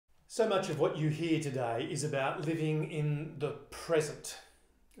So much of what you hear today is about living in the present,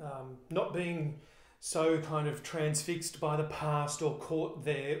 not being so kind of transfixed by the past or caught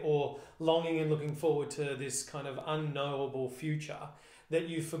there or longing and looking forward to this kind of unknowable future that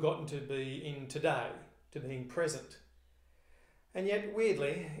you've forgotten to be in today, to being present. And yet,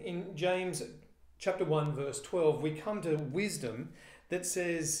 weirdly, in James chapter 1, verse 12, we come to wisdom that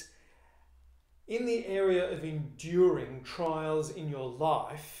says, in the area of enduring trials in your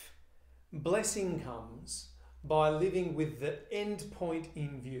life, blessing comes by living with the end point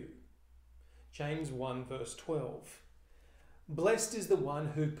in view. James 1 verse 12. Blessed is the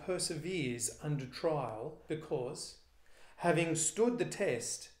one who perseveres under trial, because, having stood the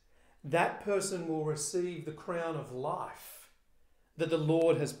test, that person will receive the crown of life that the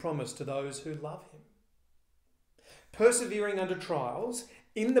Lord has promised to those who love him. Persevering under trials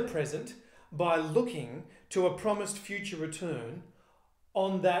in the present by looking to a promised future return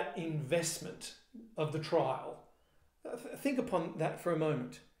on that investment of the trial. Think upon that for a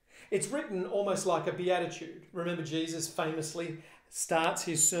moment. It's written almost like a beatitude. Remember, Jesus famously starts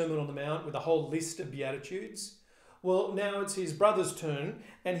his Sermon on the Mount with a whole list of beatitudes. Well, now it's his brother's turn,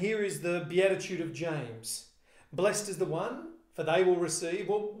 and here is the beatitude of James. Blessed is the one, for they will receive.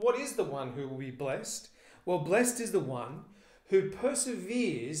 Well, what is the one who will be blessed? Well, blessed is the one who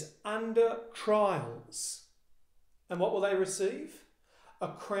perseveres under trials. And what will they receive? A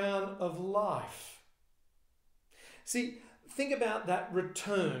crown of life. See, think about that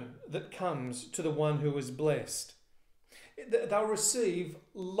return that comes to the one who is blessed. They'll receive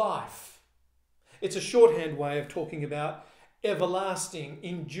life. It's a shorthand way of talking about everlasting,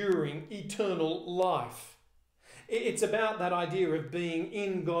 enduring, eternal life. It's about that idea of being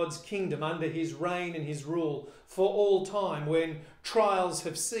in God's kingdom under his reign and his rule for all time, when trials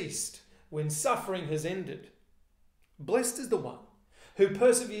have ceased, when suffering has ended. Blessed is the one who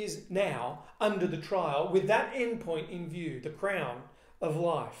perseveres now under the trial with that end point in view, the crown of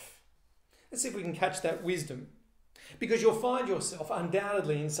life. Let's see if we can catch that wisdom, because you'll find yourself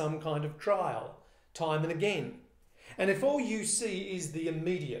undoubtedly in some kind of trial, time and again. And if all you see is the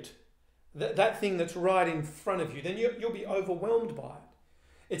immediate, that thing that's right in front of you, then you'll be overwhelmed by it.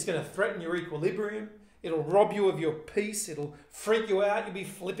 It's going to threaten your equilibrium. It'll rob you of your peace. It'll freak you out. You'll be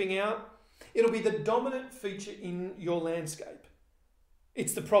flipping out. It'll be the dominant feature in your landscape.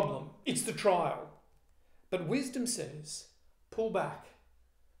 It's the problem. It's the trial. But wisdom says, pull back.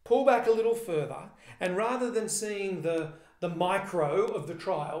 Pull back a little further, and rather than seeing the micro of the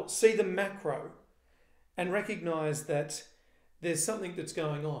trial, see the macro and recognize that there's something that's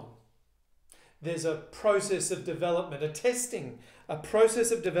going on. There's a process of development, a testing, a process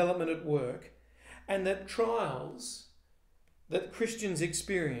of development at work, and that trials that Christians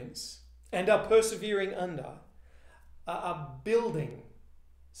experience and are persevering under are building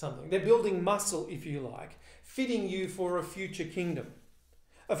something. They're building muscle, if you like, fitting you for a future kingdom.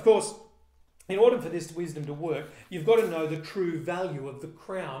 Of course, in order for this wisdom to work, you've got to know the true value of the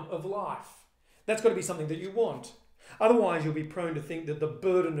crown of life. That's got to be something that you want. Otherwise, you'll be prone to think that the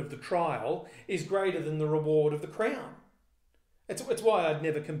burden of the trial is greater than the reward of the crown. It's why I'd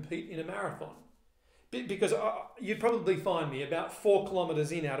never compete in a marathon. Because you'd probably find me about 4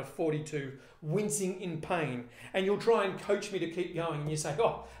 kilometres in out of 42, wincing in pain. And you'll try and coach me to keep going. And you say,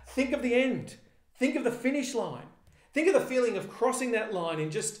 oh, think of the end. Think of the finish line. Think of the feeling of crossing that line in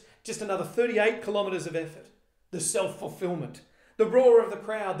just another 38 kilometres of effort. The self-fulfillment, the roar of the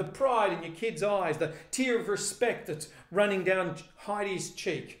crowd, the pride in your kid's eyes, the tear of respect that's running down Heidi's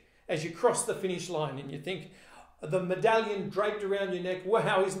cheek as you cross the finish line. And you think, the medallion draped around your neck,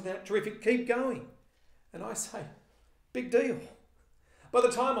 wow, isn't that terrific? Keep going. And I say, big deal. By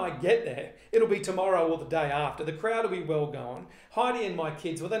the time I get there, it'll be tomorrow or the day after. The crowd will be well going. Heidi and my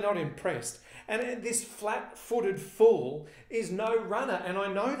kids, well, they're not impressed. And this flat-footed fool is no runner, and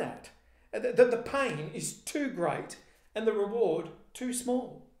I know that. The pain is too great and the reward too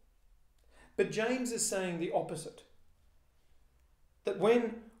small. But James is saying the opposite. That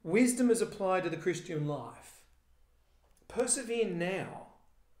when wisdom is applied to the Christian life, persevere now,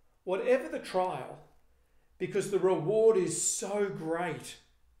 whatever the trial, because the reward is so great.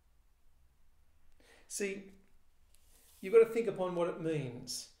 See, you've got to think upon what it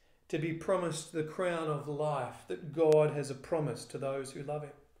means to be promised the crown of life that God has promised to those who love him.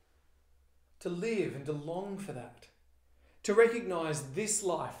 To live and to long for that. To recognise this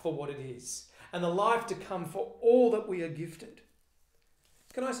life for what it is, and the life to come for all that we are gifted.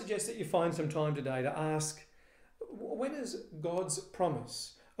 Can I suggest that you find some time today to ask, when has God's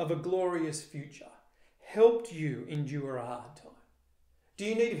promise of a glorious future helped you endure a hard time? Do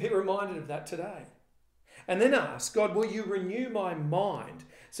you need to be reminded of that today? And then ask, God, will you renew my mind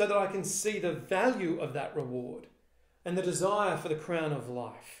so that I can see the value of that reward and the desire for the crown of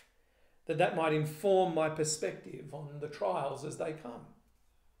life, that might inform my perspective on the trials as they come.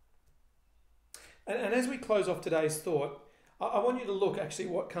 And as we close off today's thought, I want you to look actually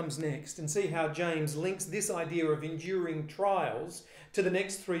what comes next and see how James links this idea of enduring trials to the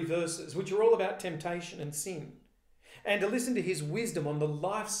next 3 verses, which are all about temptation and sin, and to listen to his wisdom on the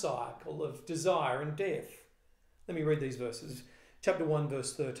life cycle of desire and death. Let me read these verses. Chapter 1,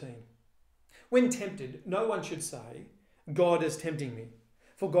 verse 13. When tempted, no one should say, God is tempting me.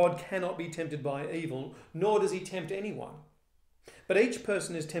 For God cannot be tempted by evil, nor does he tempt anyone. But each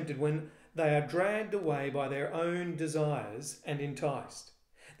person is tempted when they are dragged away by their own desires and enticed.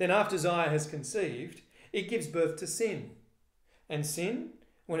 Then after desire has conceived, it gives birth to sin. And sin,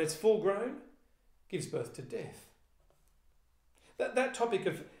 when it's full grown, gives birth to death. That topic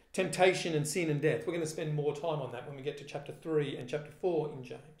of temptation and sin and death, we're going to spend more time on that when we get to chapter 3 and chapter 4 in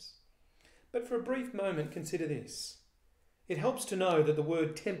James. But for a brief moment, consider this. It helps to know that the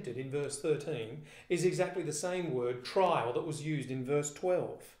word tempted in verse 13 is exactly the same word trial that was used in verse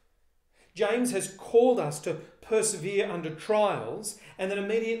 12. James has called us to persevere under trials and then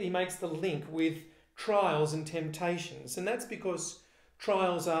immediately makes the link with trials and temptations. And that's because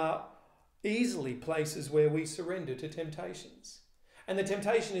trials are easily places where we surrender to temptations. And the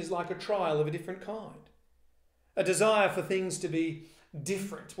temptation is like a trial of a different kind. A desire for things to be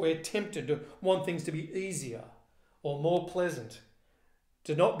different. We're tempted to want things to be easier or more pleasant,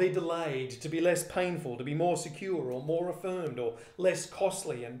 to not be delayed, to be less painful, to be more secure or more affirmed or less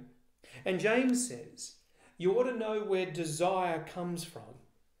costly. And James says, you ought to know where desire comes from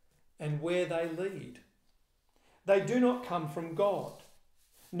and where they lead. They do not come from God.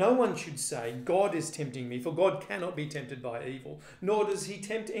 No one should say, God is tempting me, for God cannot be tempted by evil, nor does he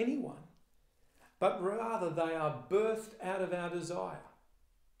tempt anyone. But rather they are birthed out of our desire.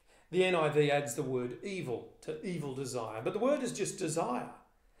 The NIV adds the word evil to evil desire, but the word is just desire.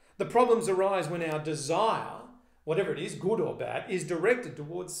 The problems arise when our desire, whatever it is, good or bad, is directed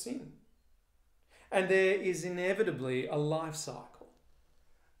towards sin. And there is inevitably a life cycle.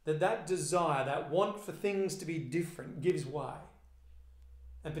 That desire, that want for things to be different gives way.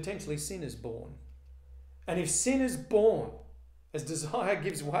 And potentially sin is born. And if sin is born, as desire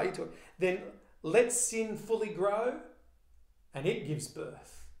gives way to it, then let sin fully grow and it gives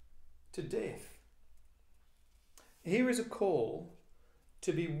birth to death. Here is a call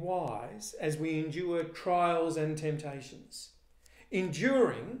to be wise as we endure trials and temptations,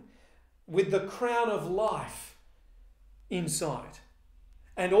 enduring with the crown of life in sight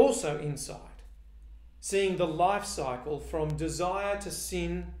and also in sight, seeing the life cycle from desire to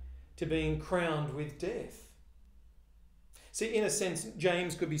sin to being crowned with death. See, in a sense,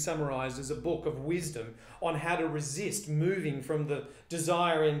 James could be summarised as a book of wisdom on how to resist moving from the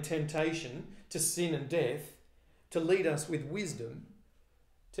desire and temptation to sin and death to lead us with wisdom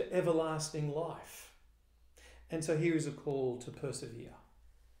to everlasting life. And so here is a call to persevere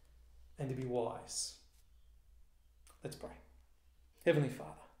and to be wise. Let's pray. Heavenly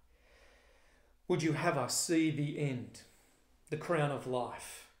Father, would you have us see the end, the crown of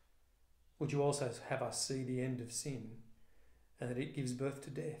life? Would you also have us see the end of sin and that it gives birth to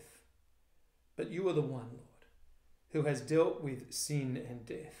death? But you are the one, Lord, who has dealt with sin and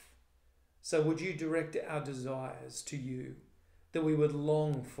death. So would you direct our desires to you, that we would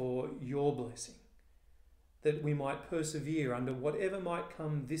long for your blessing, that we might persevere under whatever might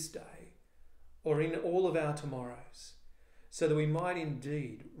come this day or in all of our tomorrows, so that we might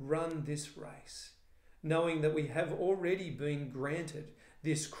indeed run this race, knowing that we have already been granted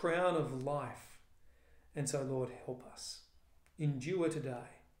this crown of life. And so, Lord, help us. Endure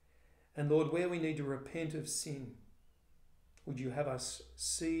today. And Lord, where we need to repent of sin, would you have us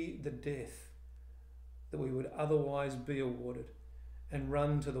see the death that we would otherwise be awarded and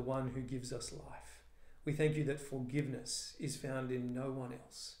run to the one who gives us life. We thank you that forgiveness is found in no one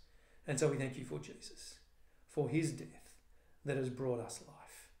else. And so we thank you for Jesus, for his death that has brought us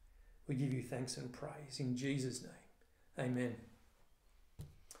life. We give you thanks and praise in Jesus' name. Amen.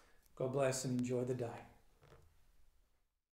 God bless and enjoy the day.